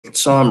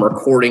So I'm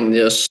recording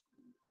this.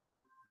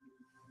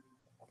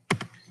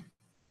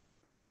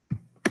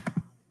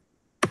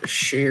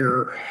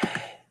 Share.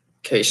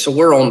 Okay, so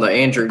we're on the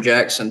Andrew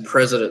Jackson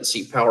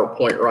presidency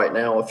PowerPoint right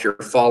now, if you're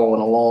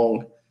following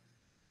along.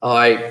 All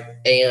right,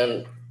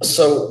 and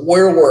so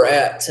where we're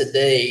at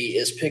today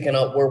is picking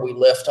up where we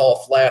left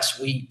off last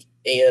week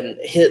and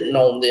hitting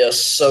on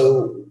this.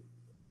 So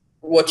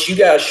what you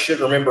guys should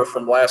remember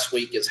from last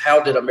week is,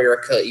 how did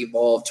America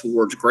evolve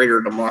towards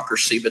greater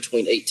democracy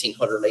between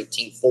 1800 and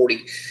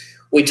 1840?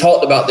 We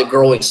talked about the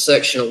growing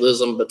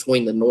sectionalism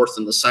between the North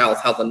and the South,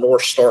 how the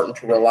North starting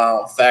to rely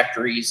on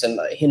factories, and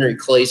Henry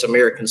Clay's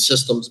American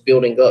systems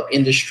building up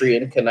industry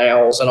and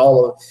canals and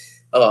all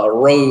of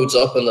roads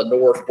up in the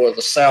North, where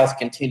the South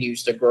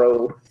continues to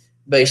grow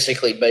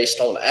basically based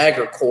on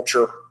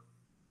agriculture.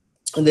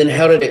 And then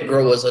how did it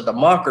grow as a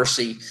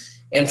democracy?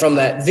 And from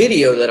that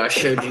video that I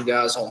showed you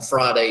guys on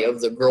Friday of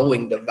the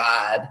growing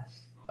divide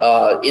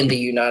in the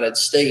United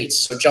States,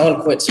 so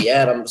John Quincy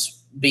Adams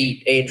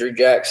beat Andrew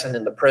Jackson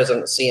in the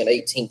presidency in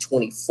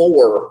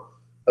 1824,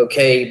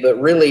 okay, but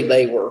really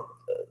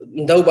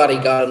nobody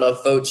got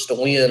enough votes to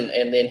win,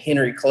 and then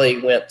Henry Clay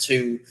went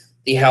to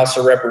the House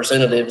of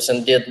Representatives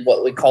and did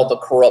what we call the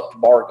corrupt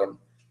bargain,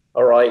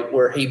 all right,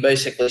 where he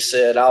basically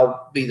said,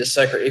 I'll be the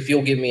secretary, if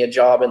you'll give me a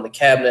job in the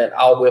cabinet,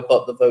 I'll whip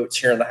up the votes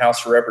here in the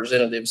House of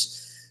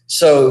Representatives.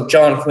 So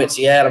John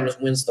Quincy Adams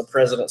wins the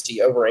presidency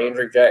over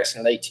Andrew Jackson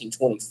in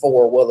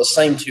 1824. Well, the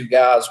same two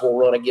guys will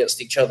run against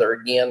each other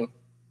again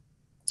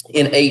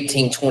in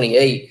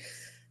 1828.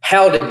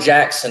 How did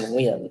Jackson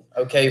win?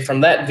 Okay,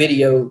 from that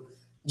video,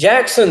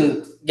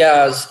 Jackson,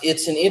 guys,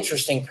 it's an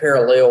interesting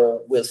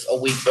parallel with a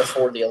week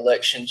before the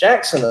election.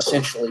 Jackson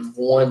essentially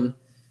won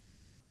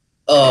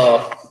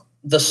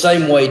the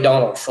same way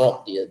Donald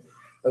Trump did,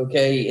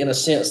 okay, in a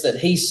sense that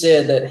he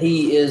said that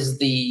he is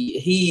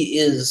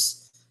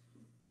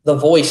the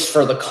voice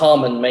for the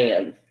common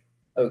man,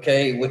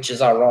 okay, which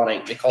is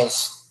ironic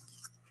because,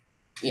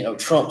 you know,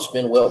 Trump's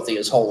been wealthy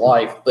his whole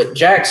life, but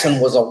Jackson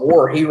was a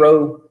war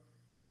hero,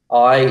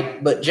 all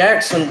right, but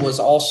Jackson was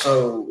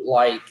also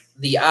like,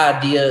 the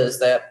idea is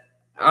that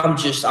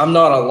I'm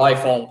not a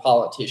lifelong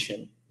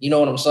politician, you know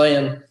what I'm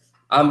saying?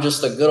 I'm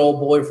just a good old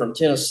boy from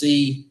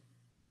Tennessee,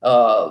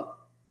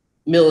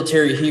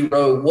 military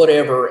hero,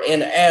 whatever.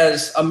 And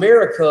as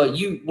America,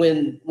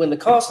 when the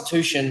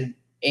Constitution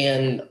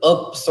and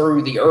up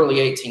through the early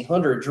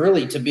 1800s,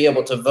 really, to be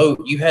able to vote,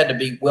 you had to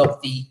be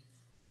wealthy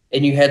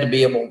and you had to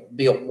be able to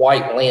be a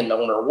white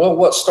landowner. Well,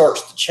 what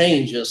starts to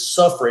change is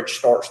suffrage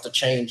starts to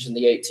change in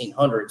the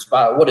 1800s.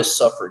 What is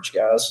suffrage,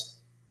 guys?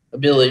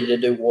 Ability to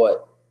do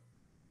what?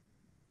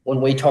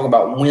 When we talk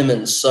about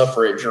women's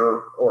suffrage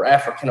or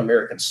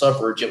African-American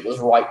suffrage, it was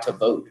right to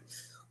vote.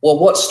 Well,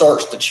 what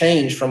starts to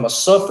change from a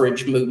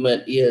suffrage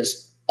movement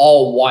is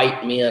all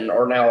white men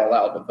are now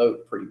allowed to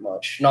vote, pretty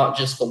much, not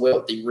just the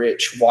wealthy,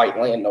 rich white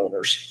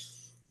landowners.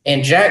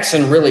 And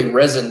Jackson really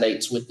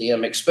resonates with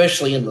them,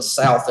 especially in the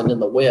South and in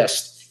the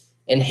West.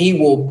 And he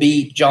will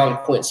beat John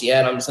Quincy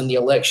Adams in the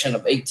election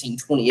of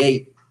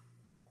 1828.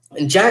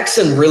 And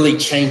Jackson really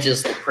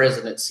changes the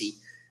presidency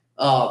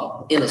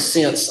in a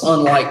sense,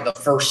 unlike the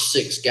first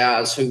six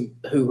guys who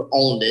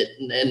owned it.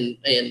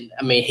 And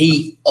I mean,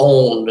 he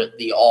owned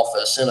the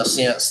office in a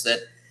sense that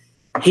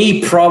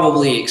he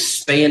probably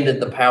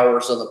expanded the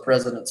powers of the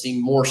presidency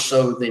more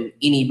so than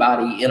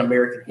anybody in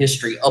American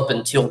history up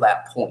until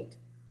that point.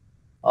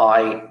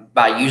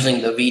 By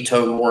using the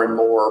veto more and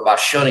more, by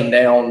shutting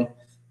down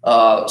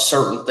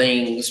certain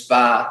things,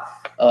 by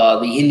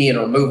the Indian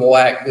Removal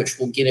Act, which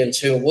we'll get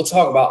into. We'll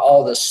talk about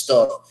all this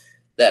stuff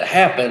that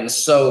happens.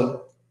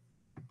 So,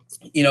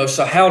 you know,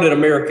 so how did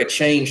America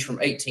change from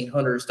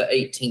 1800s to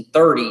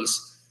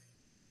 1830s?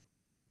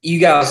 You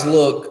guys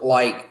look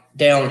like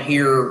down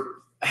here,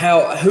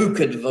 who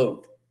could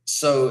vote?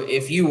 So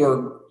if you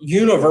were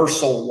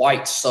universal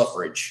white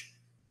suffrage,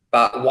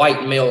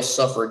 white male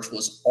suffrage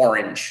was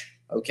orange.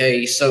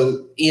 Okay,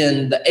 so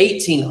in the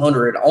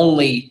 1800s,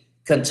 only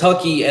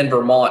Kentucky and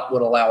Vermont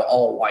would allow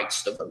all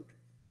whites to vote.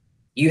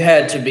 You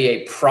had to be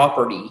a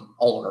property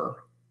owner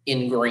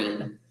in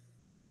green.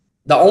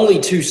 The only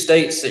two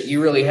states that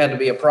you really had to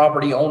be a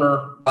property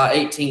owner by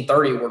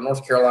 1830 were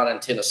North Carolina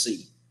and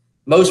Tennessee.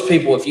 Most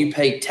people, if you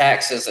paid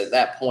taxes at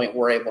that point,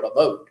 were able to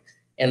vote.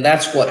 And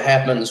that's what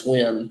happens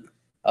when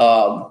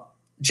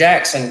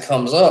Jackson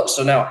comes up.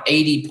 So now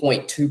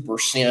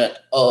 80.2%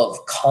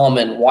 of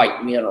common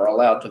white men are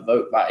allowed to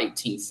vote by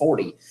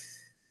 1840.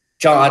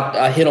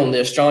 I hit on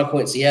this. John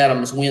Quincy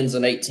Adams wins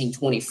in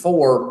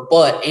 1824,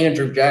 but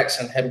Andrew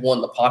Jackson had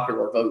won the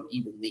popular vote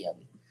even then.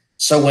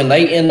 So when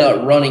they end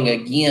up running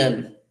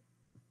again,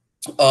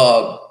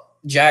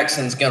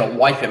 Jackson's going to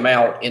wipe him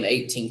out in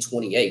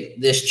 1828.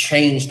 This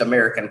changed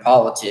American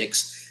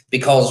politics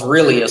because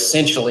really,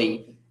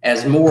 essentially,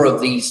 as more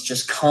of these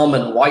just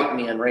common white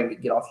men, Randy,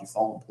 get off your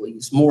phone,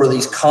 please. More of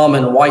these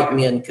common white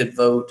men could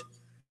vote.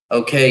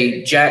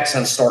 Okay,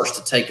 Jackson starts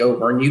to take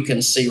over, and you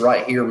can see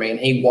right here, man,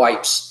 he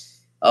wipes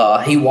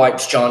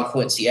John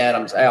Quincy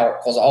Adams out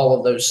because all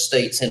of those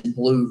states in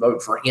blue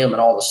vote for him,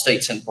 and all the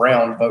states in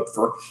brown vote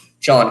for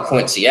John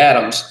Quincy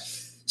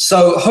Adams.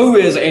 So who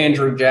is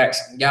Andrew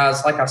Jackson?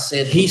 Guys, like I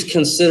said, he's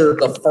considered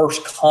the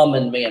first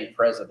common man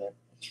president.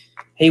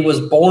 He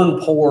was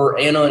born poor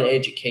and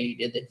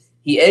uneducated.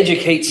 He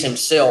educates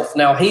himself.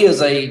 Now,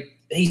 he's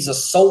a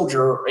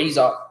soldier. He's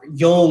a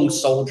young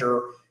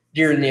soldier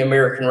during the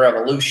American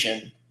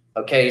Revolution.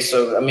 Okay,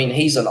 so, I mean,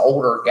 he's an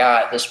older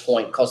guy at this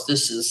point because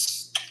this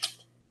is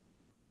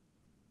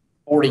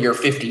 40 or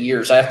 50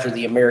 years after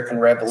the American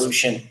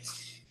Revolution.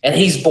 And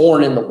he's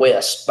born in the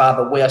West. By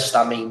the West,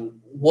 I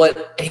mean,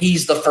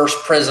 he's the first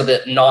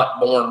president not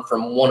born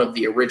from one of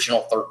the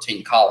original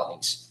 13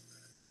 colonies.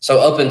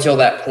 So up until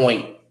that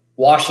point,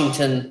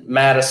 Washington,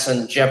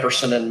 Madison,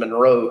 Jefferson, and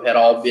Monroe had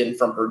all been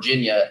from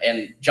Virginia,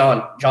 and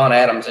John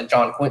Adams and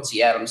John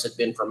Quincy Adams had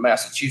been from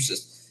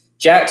Massachusetts.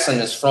 Jackson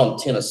is from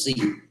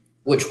Tennessee,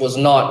 which was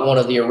not one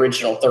of the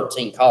original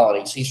 13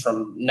 colonies. He's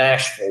from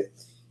Nashville,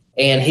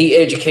 and he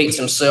educates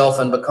himself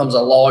and becomes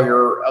a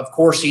lawyer. Of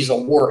course, he's a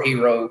war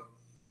hero,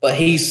 but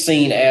he's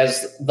seen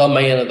as the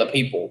man of the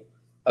people.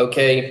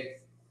 Okay,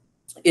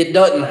 it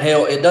doesn't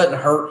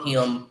hurt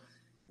him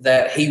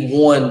that he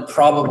won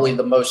probably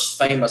the most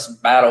famous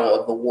battle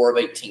of the War of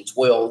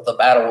 1812, the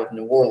Battle of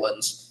New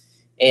Orleans,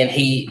 and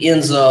he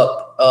ends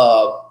up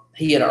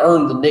he had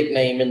earned the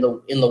nickname in the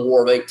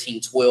War of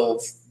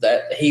 1812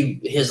 that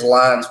his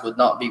lines would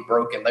not be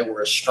broken. They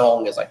were as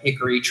strong as a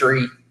hickory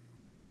tree,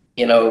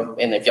 you know.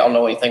 And if y'all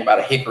know anything about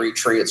a hickory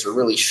tree, it's a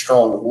really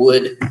strong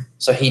wood.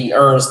 So he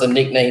earns the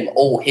nickname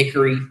Old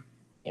Hickory.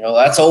 You know,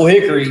 that's Old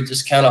Hickory,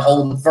 just kind of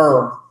holding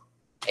firm,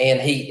 and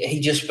he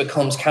just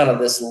becomes kind of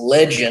this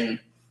legend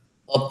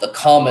of the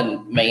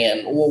common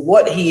man. Well,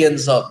 what he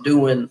ends up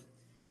doing,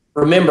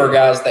 remember,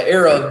 guys, the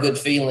era of good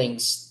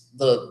feelings,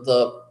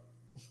 the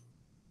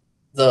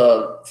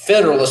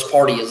Federalist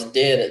Party is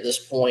dead at this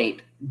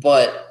point,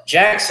 but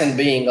Jackson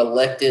being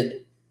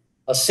elected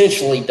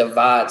essentially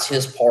divides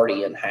his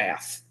party in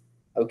half,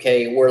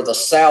 okay, where the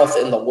South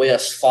and the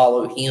West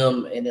follow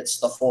him, and it's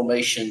the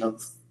formation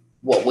of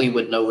what we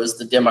would know as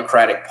the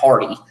Democratic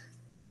Party.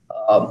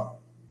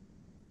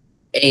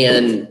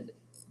 And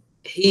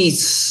he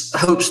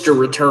hopes to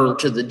return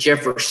to the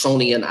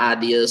Jeffersonian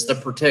ideas, the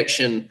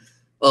protection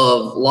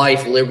of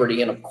life,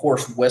 liberty, and, of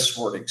course,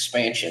 westward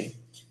expansion.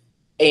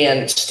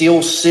 And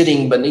still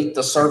sitting beneath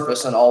the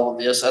surface in all of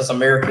this, as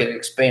America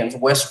expands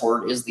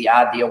westward, is the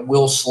idea,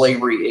 will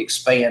slavery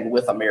expand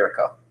with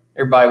America?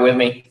 Everybody with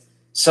me?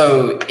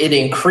 So it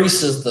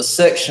increases the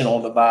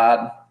sectional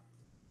divide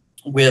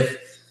with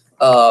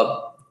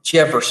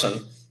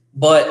Jefferson.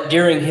 But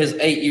during his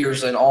 8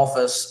 years in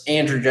office,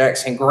 Andrew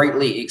Jackson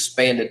greatly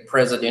expanded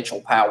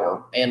presidential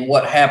power. And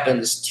what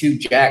happens to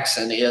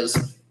Jackson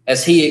is,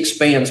 as he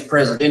expands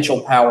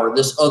presidential power,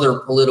 this other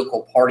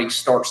political party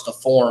starts to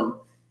form,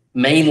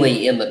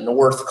 mainly in the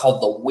North,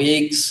 called the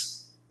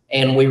Whigs.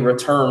 And we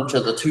return to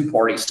the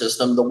two-party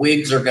system. The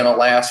Whigs are going to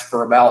last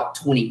for about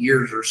 20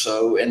 years or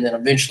so, and then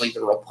eventually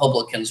the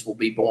Republicans will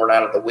be born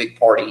out of the Whig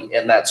Party,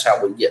 and that's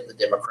how we get the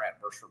Democrat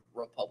versus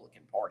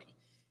Republican Party.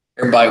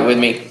 Everybody with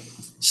me?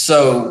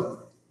 So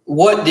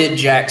what did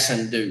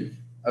Jackson do?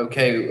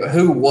 Okay,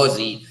 who was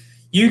he?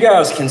 You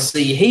guys can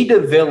see he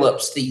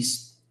develops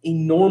these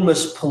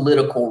enormous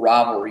political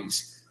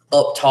rivalries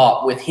up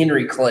top with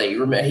Henry Clay.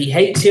 Remember, he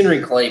hates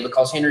Henry Clay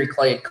because Henry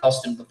Clay had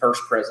cost him the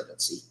first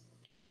presidency.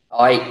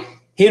 All right,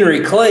 Henry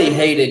Clay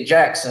hated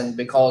Jackson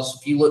because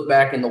if you look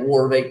back in the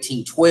War of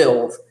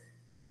 1812,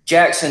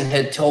 Jackson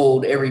had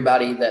told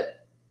everybody that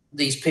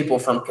these people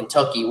from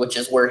Kentucky, which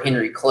is where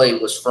Henry Clay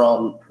was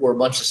from, were a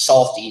bunch of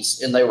softies,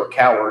 and they were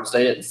cowards.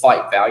 They didn't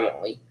fight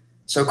valiantly.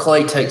 So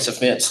Clay takes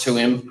offense to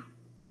him.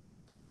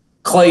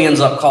 Clay ends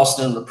up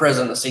costing him the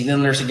presidency.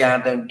 Then there's a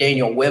guy named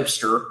Daniel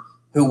Webster,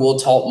 who we'll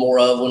talk more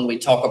of when we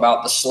talk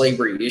about the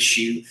slavery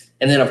issue.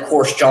 And then, of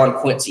course, John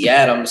Quincy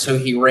Adams, who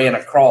he ran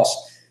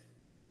across.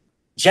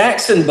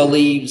 Jackson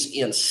believes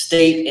in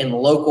state and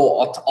local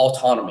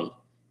autonomy.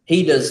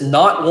 He does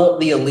not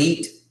want the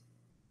elite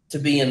to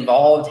be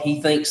involved.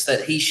 He thinks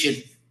that he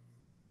should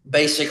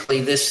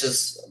basically, this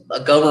is a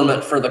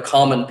government for the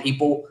common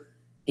people.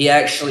 He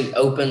actually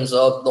opens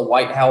up the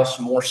White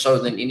House more so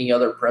than any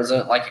other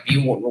president. Like if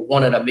you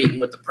wanted a meeting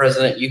with the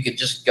president, you could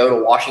just go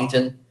to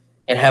Washington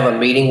and have a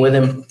meeting with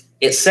him.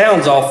 It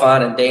sounds all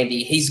fine and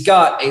dandy. He's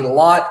got a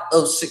lot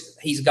of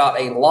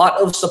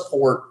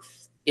support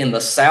in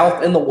the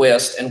South and the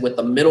West, and with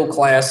the middle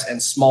class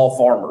and small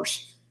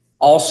farmers,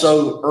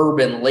 also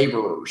urban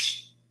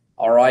laborers.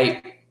 All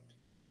right.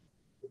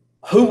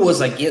 Who was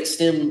against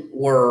him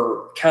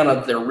were kind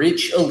of the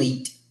rich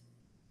elite,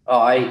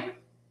 all right,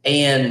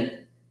 and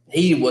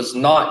he was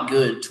not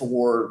good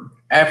toward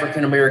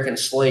African-American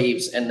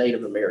slaves and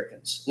Native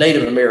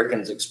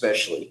Americans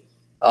especially.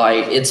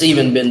 It's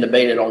even been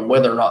debated on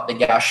whether or not the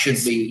guy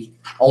should be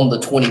on the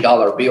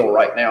 $20 bill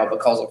right now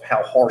because of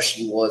how harsh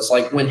he was.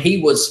 Like when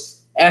he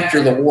was,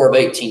 after the War of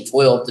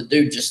 1812, the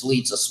dude just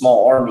leads a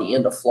small army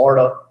into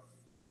Florida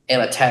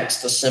and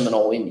attacks the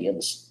Seminole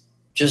Indians.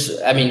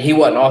 He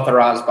wasn't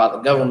authorized by the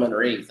government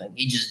or anything.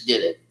 He just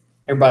did it.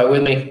 Everybody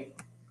with me?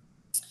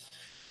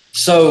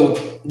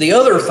 So the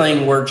other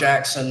thing where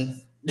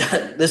Jackson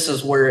this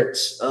is where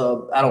it's,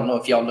 I don't know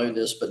if y'all know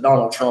this, but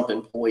Donald Trump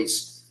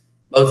employs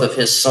both of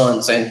his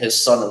sons and his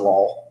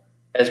son-in-law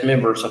as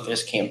members of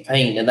his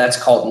campaign, and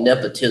that's called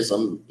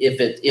nepotism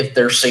if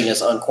they're seen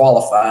as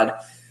unqualified.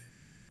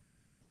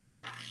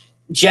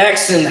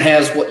 Jackson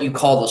has what you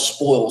call the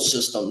spoil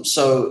system.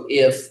 So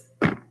if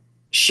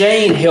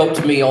Shane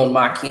helped me on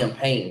my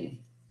campaign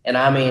and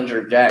I'm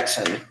Andrew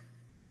Jackson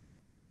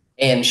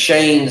and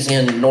Shane's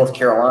in North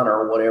Carolina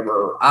or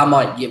whatever, I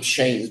might give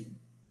Shane's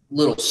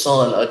little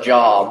son a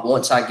job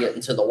once I get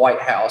into the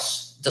White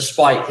House,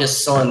 despite his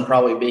son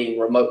probably being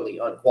remotely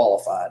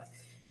unqualified.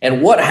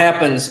 And what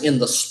happens in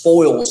the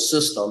spoil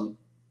system,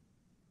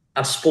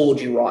 I've spoiled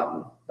you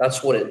rotten.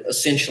 That's what it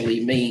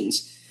essentially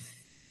means.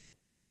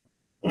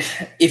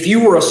 If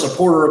you were a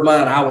supporter of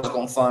mine, I was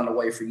going to find a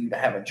way for you to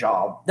have a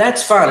job.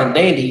 That's fine and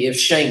dandy if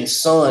Shane's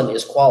son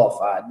is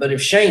qualified. But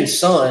if Shane's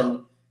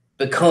son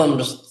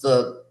becomes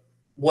the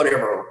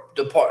whatever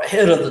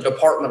head of the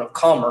Department of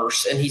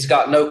Commerce and he's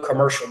got no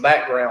commercial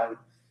background,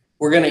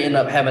 we're going to end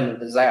up having a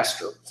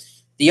disaster.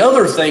 The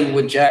other thing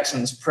with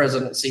Jackson's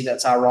presidency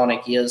that's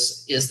ironic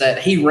is that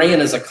he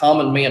ran as a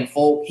common man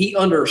folk. He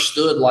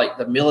understood like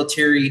the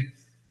military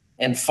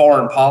and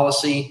foreign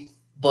policy,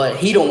 but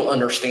he don't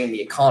understand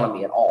the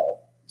economy at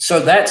all. So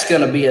that's going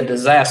to be a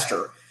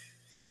disaster.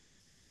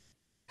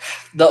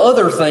 The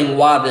other thing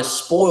why this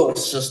spoil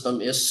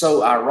system is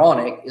so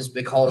ironic is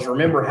because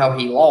remember how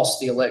he lost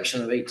the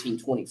election of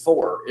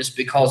 1824 is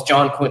because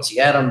John Quincy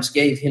Adams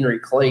gave Henry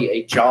Clay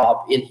a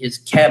job in his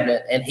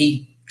cabinet and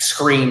he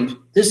screamed,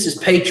 "This is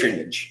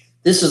patronage.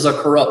 This is a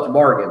corrupt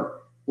bargain."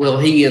 Well,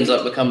 he ends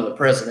up becoming the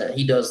president.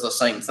 He does the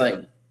same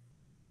thing.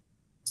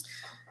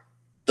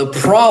 The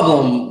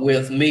problem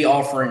with me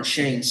offering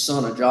Shane's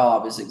son a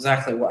job is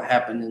exactly what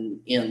happened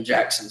in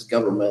Jackson's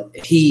government.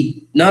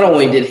 He not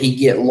only did he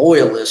get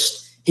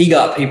loyalists, he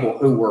got people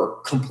who were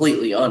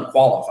completely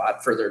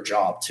unqualified for their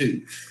job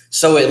too.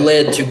 So it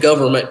led to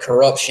government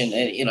corruption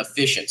and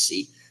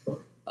inefficiency.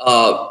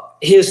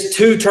 His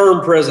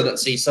two-term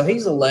presidency, so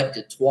he's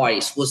elected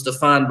twice, was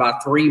defined by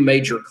three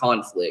major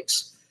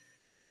conflicts.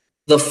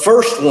 The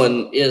first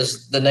one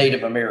is the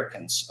Native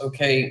Americans,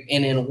 okay?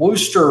 And in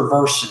Worcester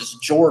versus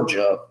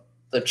Georgia,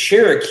 the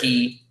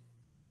Cherokee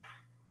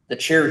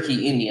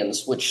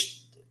Indians,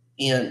 which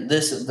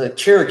the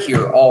Cherokee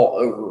are all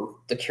over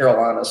the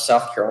Carolinas,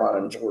 South Carolina,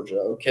 and Georgia,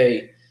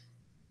 okay?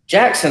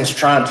 Jackson's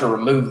trying to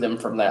remove them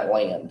from that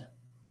land.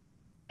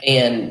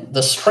 And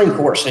the Supreme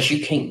Court says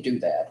you can't do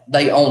that.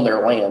 They own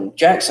their land.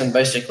 Jackson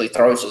basically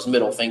throws his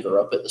middle finger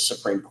up at the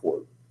Supreme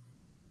Court.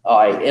 All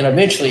right, and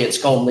eventually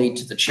it's going to lead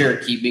to the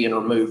Cherokee being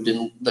removed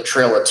in the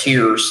Trail of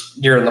Tears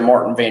during the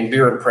Martin Van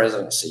Buren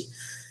presidency.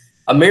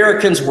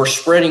 Americans were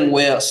spreading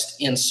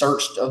west in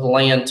search of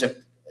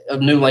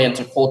new land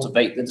to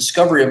cultivate. The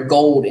discovery of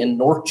gold in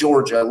North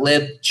Georgia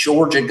led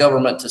Georgia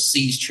government to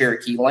seize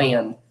Cherokee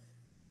land.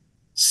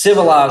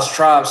 Civilized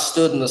tribes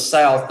stood in the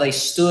South. They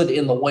stood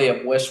in the way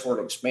of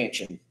westward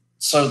expansion.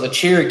 So the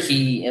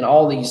Cherokee and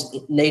all these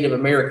Native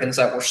Americans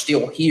that were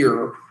still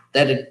here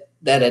that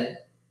had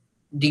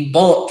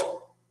debunked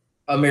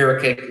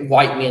America,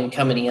 white men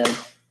coming in,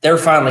 they're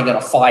finally going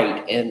to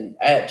fight, and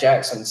at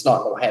Jackson's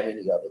not going to have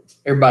any of it.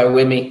 Everybody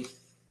with me?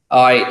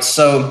 All right,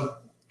 so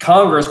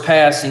Congress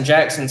passed and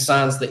Jackson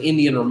signs the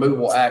Indian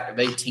Removal Act of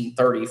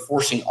 1830,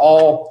 forcing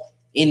all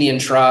Indian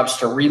tribes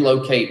to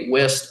relocate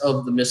west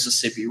of the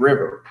Mississippi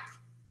River.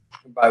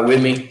 Everybody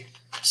with me?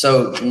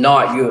 So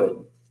not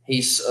good.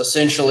 He's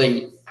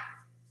essentially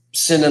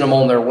sending them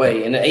on their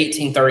way. In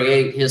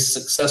 1838, his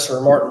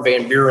successor, Martin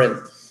Van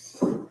Buren,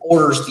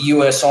 orders the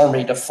U.S.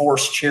 Army to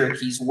force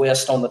Cherokees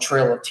west on the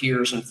Trail of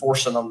Tears and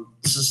forcing them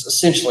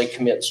essentially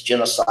commits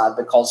genocide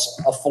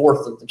because a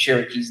fourth of the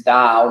Cherokees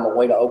die on the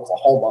way to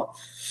Oklahoma.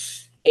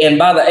 And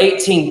by the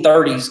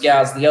 1830s,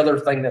 guys, the other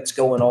thing that's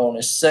going on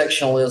is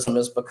sectionalism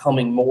is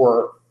becoming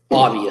more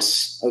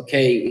obvious,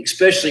 okay,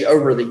 especially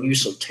over the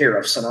use of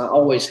tariffs. And I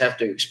always have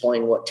to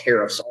explain what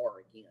tariffs are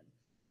again.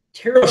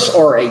 Tariffs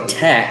are a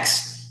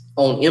tax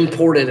on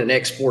imported and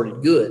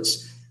exported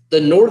goods. The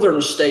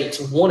northern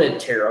states wanted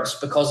tariffs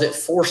because it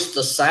forced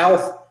the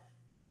South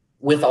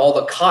with all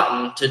the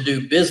cotton to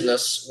do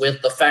business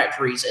with the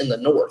factories in the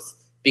North,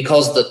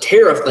 because the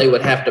tariff they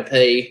would have to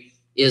pay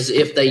is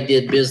if they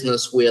did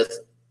business with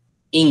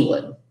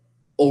England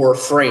or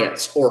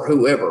France or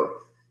whoever.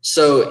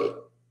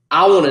 So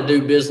I want to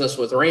do business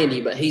with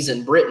Randy, but he's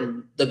in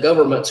Britain. The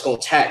government's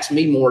going to tax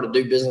me more to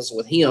do business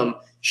with him.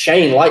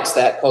 Shane likes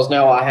that because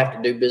now I have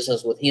to do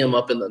business with him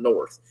up in the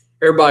North.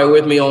 Everybody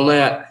with me on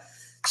that?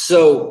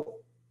 So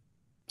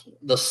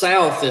the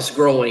South is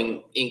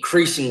growing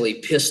increasingly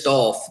pissed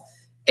off,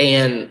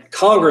 and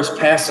Congress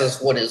passes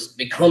what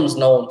becomes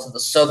known to the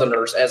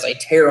Southerners as a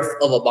tariff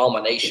of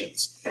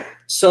abominations.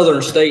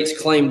 Southern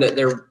states claim that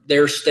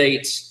their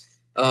states'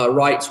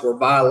 rights were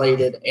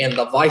violated, and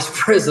the Vice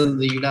President of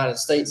the United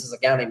States is a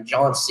guy named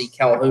John C.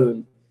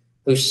 Calhoun,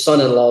 whose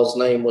son-in-law's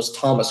name was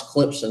Thomas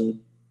Clemson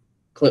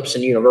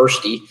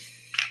University.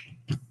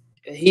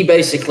 he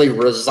basically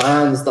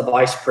resigns the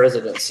vice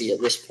presidency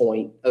at this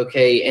point,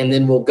 okay, and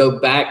then will go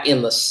back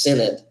in the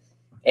Senate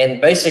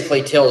and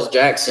basically tells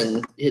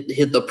Jackson,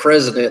 the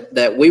president,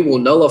 that we will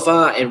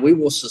nullify and we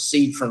will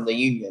secede from the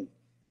Union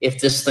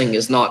if this thing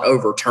is not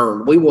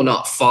overturned. We will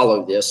not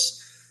follow this.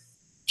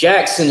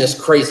 Jackson is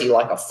crazy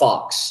like a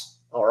fox,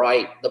 all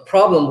right? The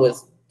problem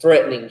with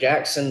threatening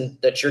Jackson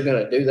that you're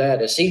going to do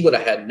that is he would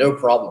have had no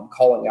problem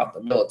calling out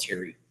the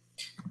military,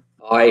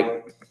 all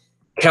right?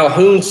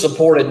 Calhoun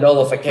supported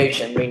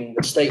nullification, meaning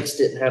the states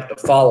didn't have to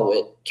follow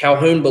it.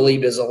 Calhoun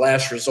believed as a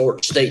last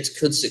resort, states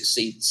could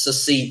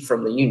secede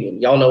from the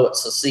Union. Y'all know what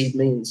secede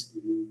means?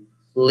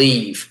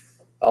 Leave.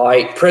 All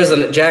right.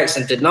 President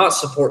Jackson did not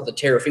support the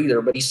tariff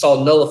either, but he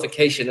saw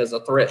nullification as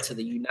a threat to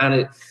the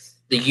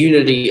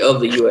unity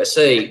of the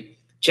USA.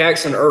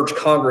 Jackson urged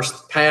Congress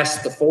to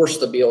pass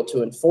the bill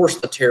to enforce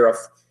the tariff.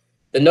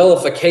 The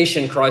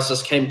nullification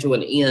crisis came to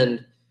an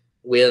end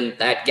when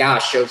that guy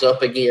shows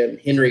up again,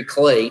 Henry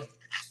Clay,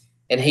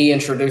 and he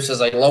introduces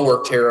a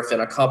lower tariff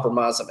in a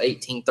compromise of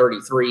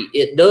 1833.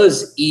 It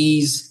does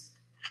ease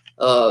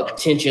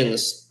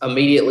tensions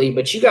immediately,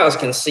 but you guys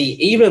can see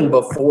even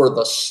before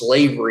the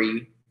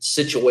slavery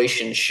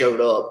situation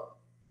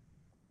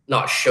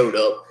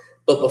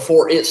but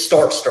before it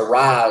starts to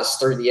rise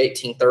through the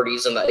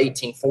 1830s and the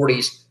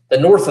 1840s, the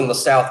North and the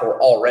South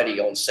were already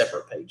on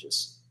separate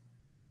pages.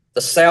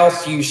 The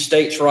South used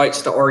states'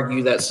 rights to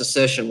argue that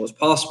secession was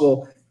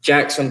possible.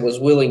 Jackson was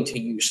willing to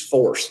use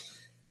force.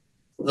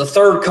 The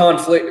third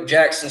conflict of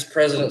Jackson's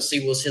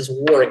presidency was his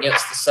war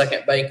against the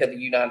Second Bank of the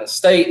United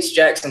States.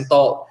 Jackson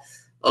thought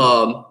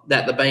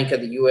that the Bank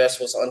of the U.S.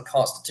 was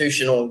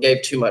unconstitutional and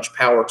gave too much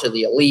power to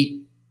the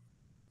elite.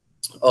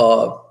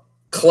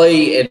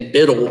 Clay and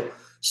Biddle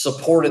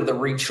supported the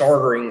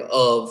rechartering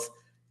of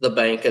the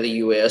Bank of the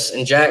U.S.,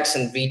 and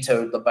Jackson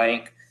vetoed the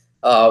bank,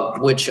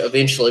 which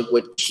eventually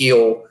would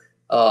kill.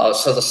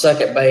 So the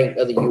Second Bank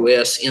of the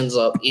U.S. ends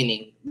up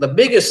ending. The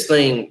biggest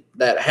thing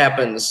that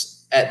happens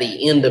at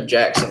the end of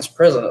Jackson's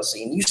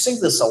presidency, and you see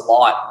this a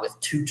lot with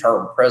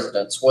two-term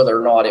presidents, whether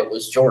or not it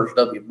was George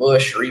W.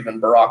 Bush or even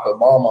Barack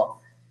Obama,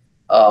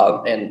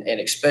 and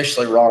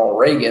especially Ronald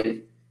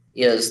Reagan,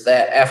 is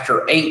that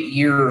after 8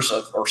 years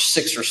or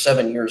 6 or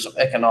 7 years of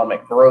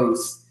economic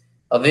growth,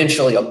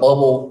 eventually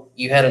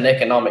you had an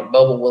economic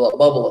bubble. Well, a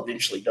bubble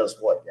eventually does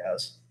what,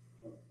 guys?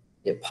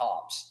 It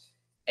pops.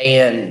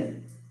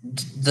 And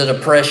the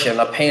Depression,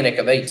 a panic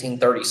of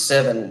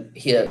 1837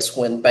 hits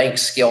when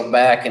banks scaled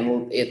back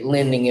and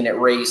lending, and it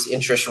raised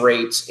interest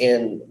rates,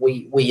 and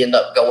we end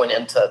up going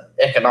into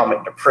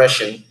economic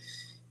depression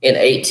in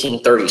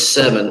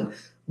 1837.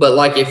 But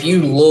like if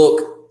you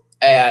look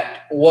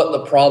at what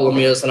the problem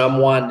is, and I'm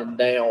winding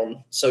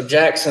down, so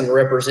Jackson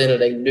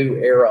represented a new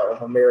era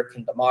of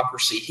American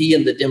democracy. He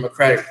and the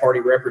Democratic Party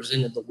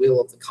represented the will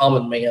of the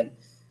common man,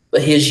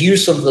 but his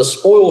use of the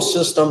spoil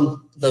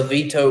system, the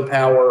veto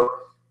power,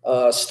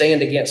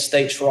 stand against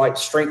states'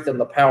 rights, strengthen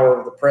the power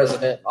of the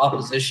president.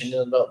 Opposition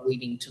ended up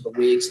leading to the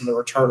Whigs and the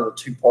return of the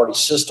two-party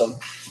system.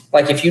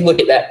 Like if you look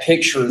at that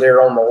picture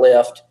there on the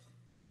left,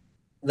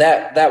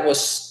 that was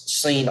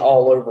seen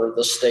all over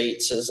the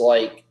states as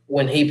like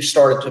when he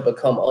started to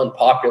become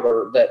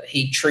unpopular, that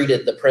he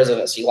treated the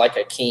presidency like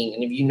a king.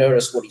 And if you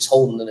notice what he's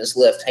holding in his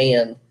left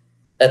hand,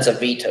 that's a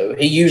veto.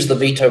 He used the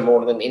veto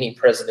more than any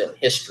president in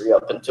history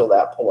up until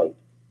that point.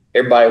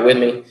 Everybody with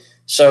me?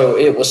 So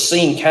it was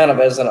seen kind of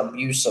as an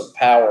abuse of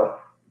power.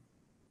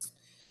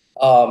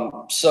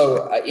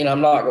 So,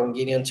 I'm not going to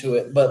get into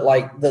it, but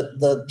like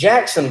the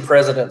Jackson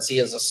presidency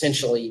is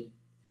essentially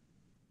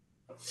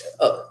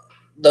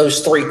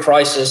those three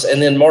crises.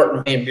 And then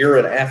Martin Van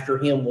Buren after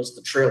him was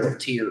the Trail of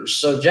Tears.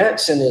 So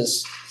Jackson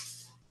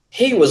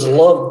he was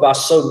loved by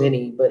so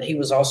many, but he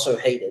was also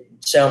hated.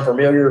 Sound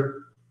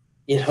familiar?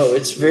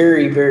 It's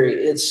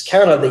it's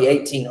kind of the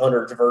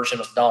 1800s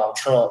version of Donald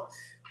Trump,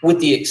 with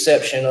the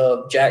exception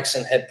of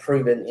Jackson had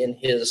proven in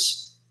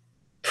his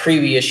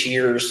previous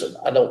years, and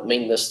I don't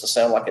mean this to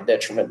sound like a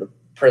detriment to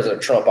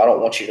President Trump. I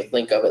don't want you to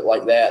think of it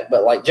like that.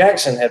 But like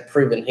Jackson had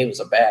proven he was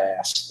a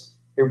badass.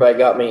 Everybody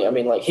got me? I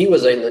mean, like he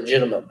was a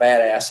legitimate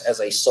badass as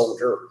a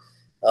soldier.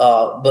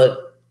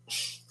 But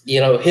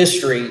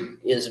history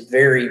is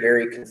very,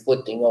 very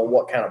conflicting on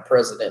what kind of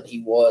president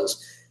he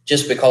was,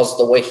 just because of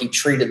the way he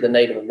treated the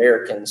Native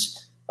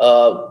Americans.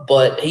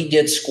 But he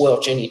did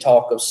squelch any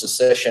talk of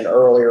secession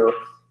earlier.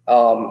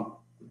 And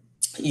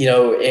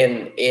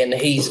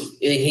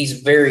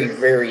he's very,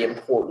 very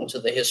important to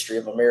the history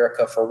of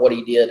America for what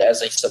he did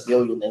as a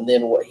civilian and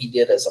then what he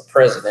did as a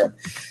president.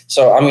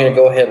 So I'm going to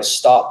go ahead and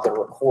stop the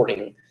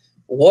recording.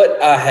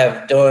 What I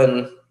have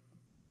done,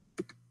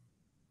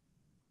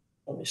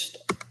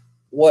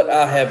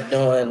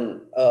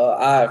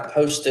 I have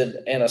posted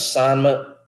an assignment